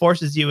really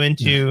forces you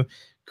into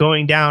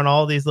going down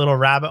all these little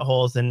rabbit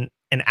holes and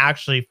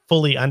actually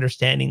fully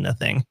understanding the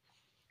thing.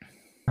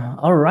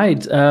 All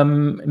right.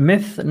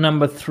 Myth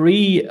number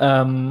 3,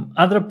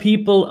 other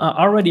people are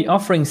already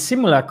offering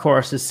similar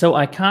courses, so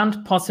I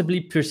can't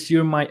possibly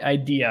pursue my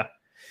idea.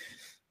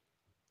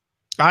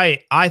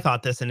 I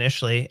thought this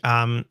initially.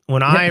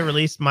 When I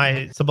released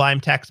my Sublime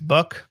Text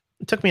book,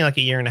 it took me like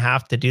a year and a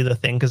half to do the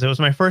thing because it was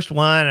my first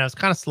one. And I was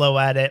kind of slow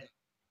at it.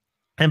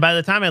 And by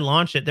the time I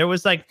launched it, there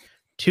was like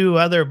 2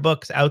 other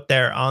books out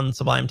there on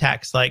Sublime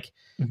Text. Like,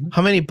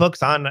 how many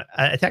books on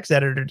a text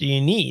editor do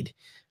you need?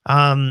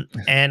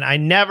 And I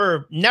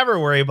never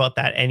worry about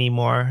that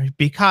anymore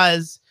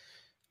because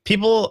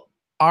people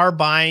are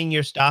buying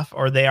your stuff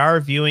or they are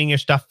viewing your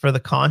stuff for the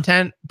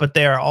content, but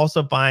they are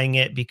also buying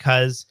it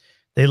because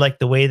they like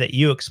the way that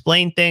you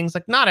explain things.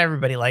 Like, not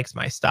everybody likes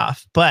my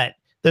stuff, but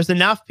there's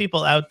enough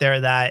people out there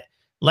that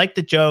like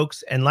the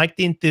jokes and like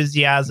the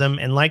enthusiasm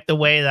and like the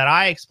way that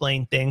I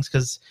explain things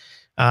because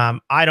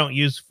I don't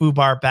use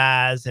foobar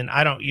baz and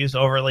I don't use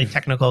overly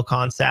technical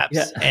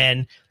concepts.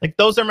 And like,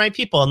 those are my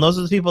people. And those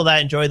are the people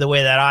that enjoy the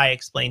way that I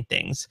explain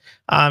things.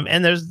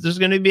 And there's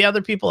going to be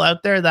other people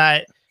out there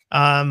that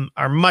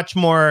are much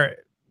more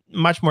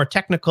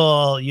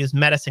technical, use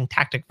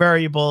meta-syntactic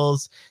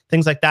variables,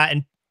 things like that.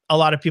 And a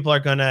lot of people are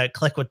going to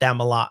click with them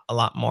a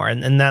lot more.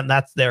 And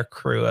that's their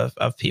crew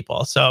of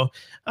people. So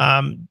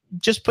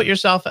just put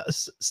yourself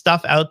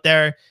stuff out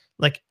there.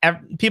 Like,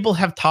 people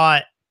have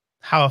taught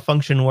how a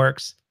function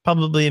works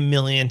probably a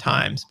million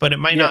times, but it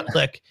might not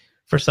click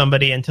for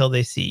somebody until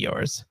they see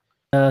yours.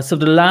 So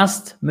the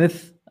last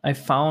myth I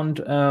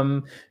found,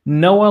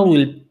 no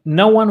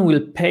one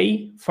will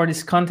pay for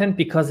this content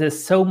because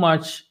there's so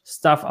much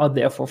stuff out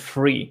there for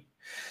free.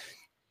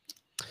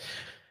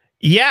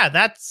 Yeah,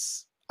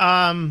 that's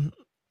I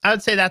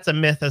would say that's a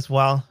myth as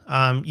well.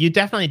 You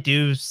definitely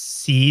do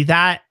see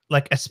that,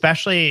 like,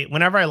 especially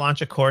whenever I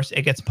launch a course,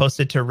 it gets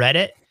posted to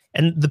Reddit,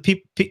 and the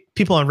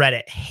people on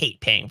Reddit hate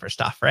paying for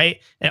stuff,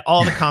 right? And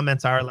all the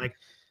comments are like,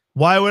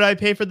 "Why would I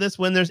pay for this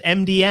when there's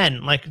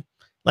MDN?"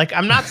 Like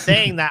I'm not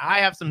saying that I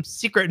have some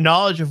secret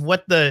knowledge of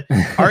what the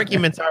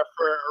arguments are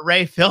for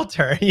array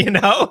filter, you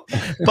know,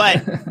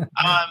 but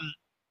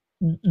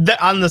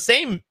on the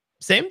same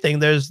thing,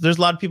 there's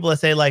a lot of people that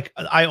say, like,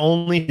 I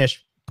only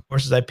finish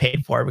courses I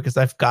paid for because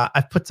I've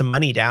put some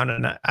money down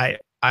and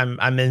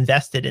I'm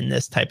invested in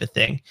this type of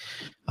thing.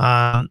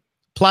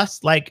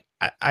 Plus, like,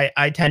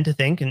 I tend to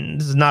think, and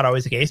this is not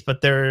always the case, but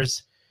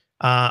there's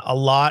a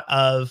lot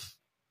of,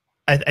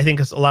 I think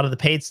a lot of the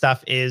paid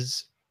stuff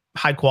is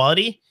high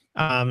quality,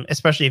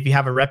 especially if you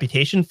have a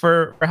reputation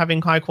for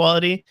having high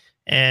quality.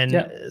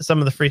 And some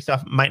of the free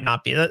stuff might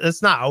not be.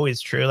 That's not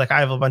always true. Like, I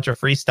have a bunch of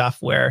free stuff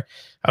where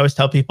I always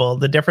tell people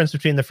the difference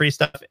between the free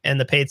stuff and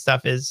the paid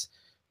stuff is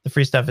the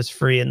free stuff is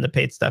free and the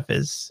paid stuff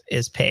is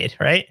paid,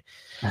 right?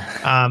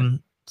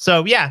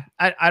 So yeah,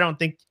 I don't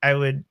think I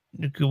would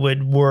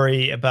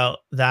worry about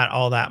that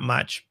all that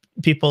much.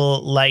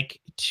 People like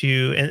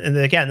to, and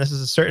again, this is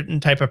a certain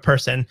type of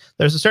person.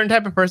 There's a certain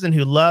type of person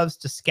who loves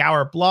to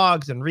scour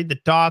blogs and read the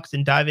docs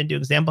and dive into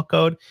example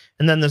code.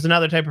 And then there's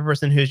another type of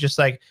person who's just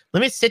like,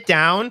 let me sit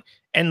down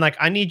and, like,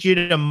 I need you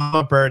to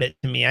mama bird it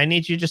to me. I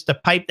need you just to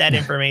pipe that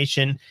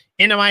information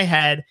into my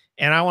head,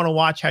 and I want to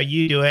watch how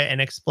you do it and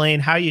explain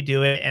how you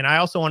do it. And I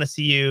also want to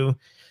see you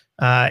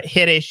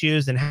hit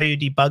issues and how you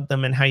debug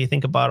them and how you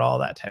think about all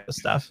that type of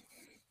stuff.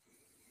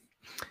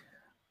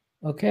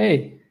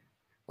 Okay,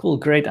 cool,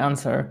 great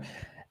answer.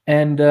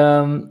 And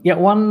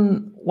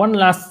one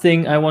last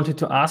thing I wanted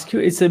to ask you.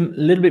 It's a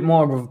little bit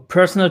more of a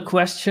personal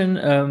question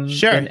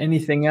than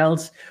anything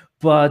else.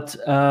 But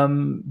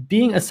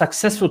being a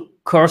successful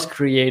course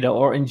creator,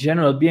 or in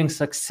general being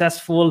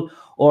successful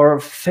or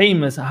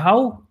famous,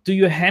 how do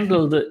you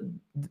handle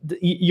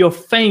your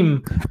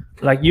fame?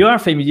 Like, you are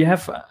famous. You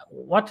have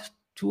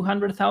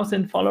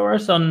 200,000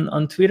 followers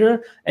on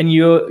Twitter, and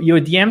your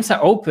DMs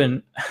are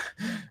open.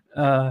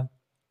 How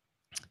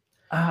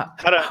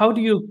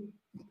do you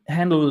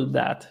handle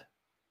that?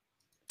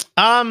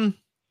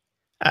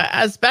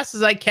 As best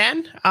as I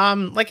can.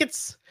 Like,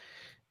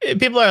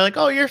 people are like,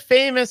 oh, you're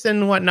famous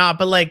and whatnot,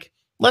 but, like,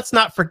 let's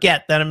not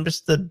forget that I'm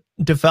just the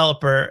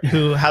developer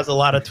who has a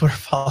lot of Twitter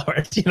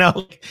followers, you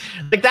know,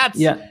 like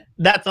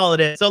that's all it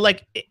is. So,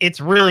 like, it's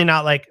really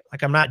not like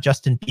I'm not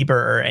Justin Bieber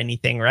or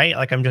anything, right?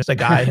 Like, I'm just a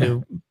guy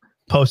who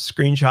posts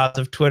screenshots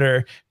of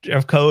Twitter,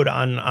 of code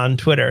on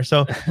Twitter.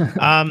 So,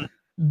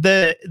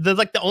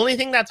 the only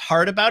thing that's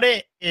hard about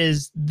it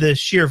is the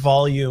sheer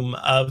volume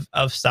of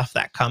stuff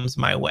that comes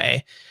my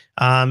way.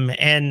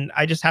 And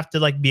I just have to,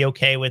 like, be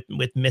okay with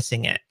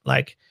missing it.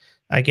 Like,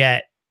 I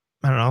get,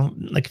 I don't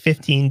know, like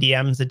 15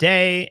 DMs a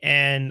day,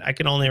 and I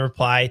can only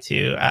reply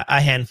to a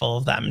handful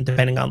of them,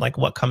 depending on, like,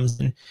 what comes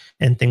in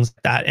and things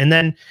like that. And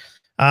then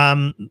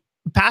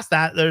past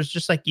that, there's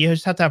just, like, you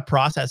just have to have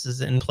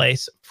processes in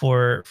place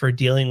for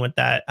dealing with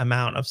that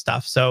amount of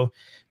stuff. So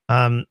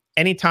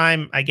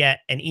anytime I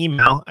get an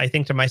email, I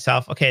think to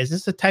myself, okay, is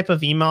this the type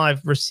of email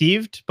I've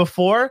received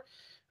before?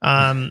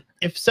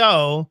 If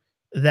so,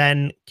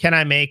 then can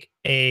I make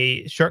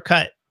a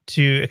shortcut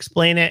to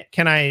explain it?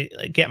 Can I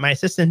get my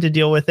assistant to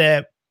deal with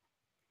it?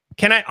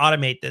 Can I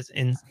automate this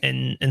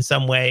in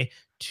some way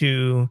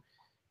to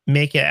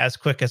make it as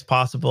quick as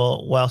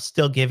possible while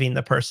still giving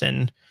the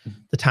person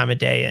the time of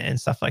day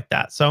and stuff like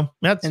that. So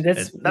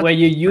that's where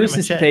your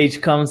usage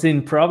page comes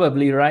in,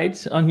 probably,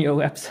 right, on your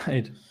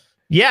website.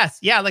 Yes,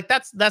 yeah, like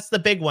that's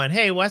the big one.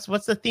 Hey, what's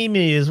the theme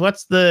you use?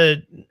 What's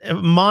the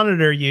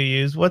monitor you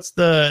use? What's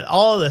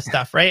all of this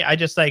stuff, right? I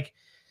just like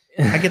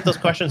I get those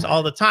questions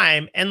all the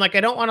time, and like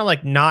I don't want to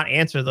like not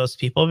answer those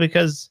people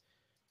because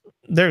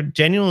they're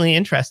genuinely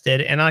interested.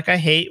 And like I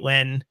hate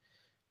when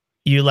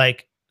you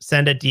like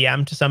send a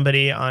DM to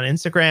somebody on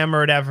Instagram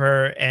or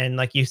whatever, and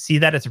like you see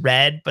that it's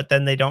read, but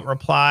then they don't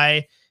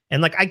reply.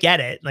 And like I get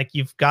it, like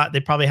they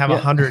probably have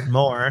 100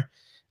 more,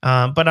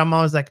 but I'm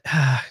always like,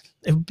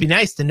 it would be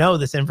nice to know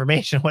this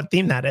information, what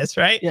theme that is,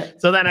 right? Yeah.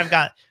 So then I've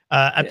got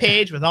a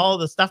page with all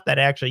the stuff that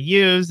I actually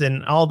use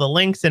and all the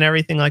links and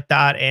everything like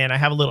that. And I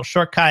have a little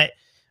shortcut,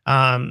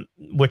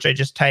 which I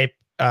just type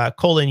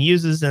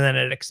 :uses, and then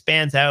it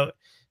expands out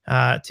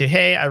to,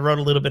 hey, I wrote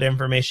a little bit of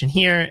information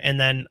here. And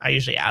then I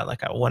usually add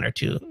like one or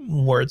two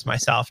words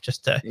myself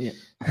just to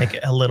make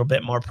it a little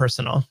bit more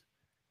personal.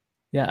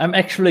 Yeah, I'm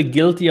actually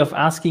guilty of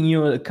asking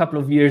you a couple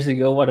of years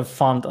ago what a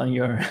font on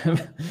your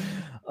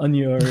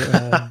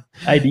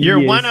ID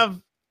You're is. one of.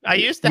 I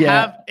used to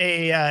have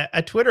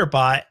a Twitter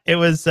bot. It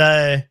was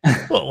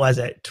what was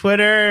it?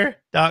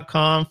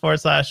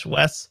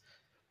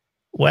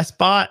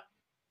 Twitter.com/Westbot.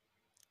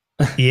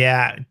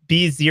 Yeah,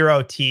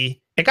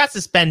 B0T. It got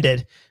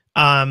suspended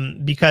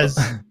because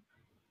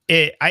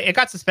it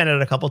got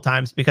suspended a couple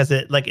times because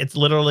it's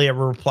literally a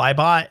reply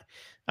bot.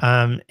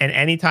 And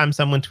anytime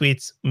someone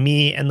tweets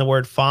me and the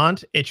word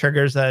font, it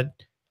triggers a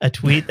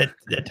tweet that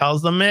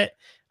tells them it.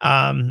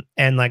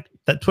 And like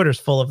that Twitter's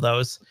full of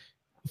those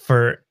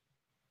for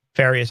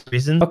various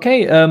reasons.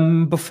 Okay.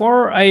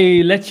 Before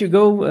I let you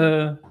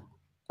go,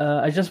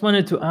 I just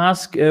wanted to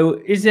ask,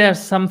 is there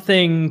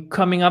something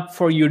coming up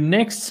for you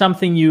next?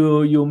 Something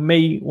you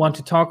may want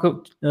to talk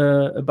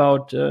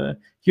about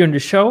here in the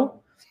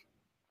show?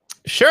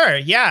 Sure.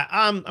 Yeah.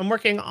 I'm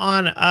working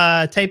on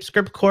a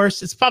TypeScript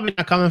course. It's probably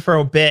not coming for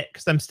a bit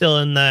because I'm still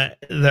in the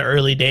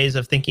early days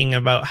of thinking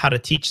about how to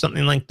teach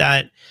something like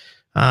that.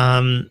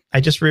 I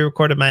just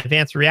re-recorded my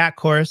advanced React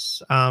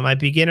course. My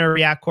beginner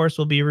React course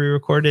will be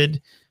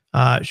re-recorded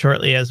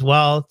shortly as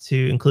well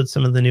to include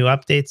some of the new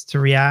updates to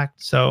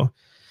React. So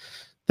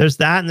there's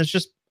that, and there's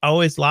just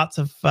always lots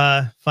of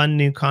fun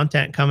new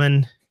content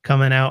coming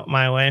out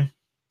my way.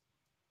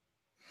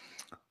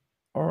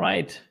 All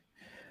right.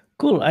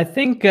 Cool. I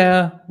think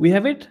we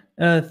have it.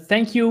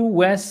 Thank you,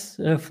 Wes,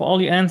 for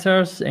all your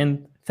answers,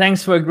 and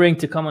thanks for agreeing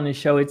to come on the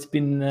show. It's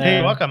been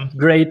you're welcome.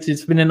 Great.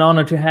 It's been an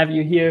honor to have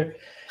you here.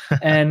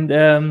 And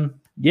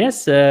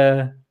yes,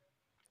 thank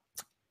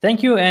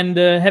you, and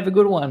have a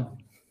good one.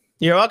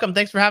 You're welcome.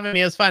 Thanks for having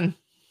me. It was fun.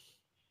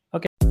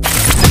 Okay.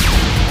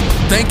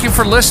 Thank you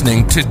for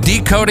listening to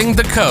Decoding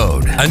the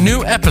Code. A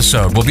new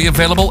episode will be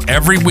available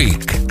every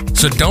week.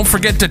 So don't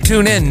forget to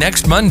tune in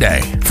next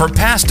Monday. For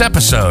past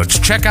episodes,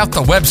 check out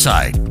the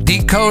website,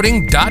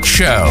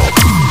 decoding.show.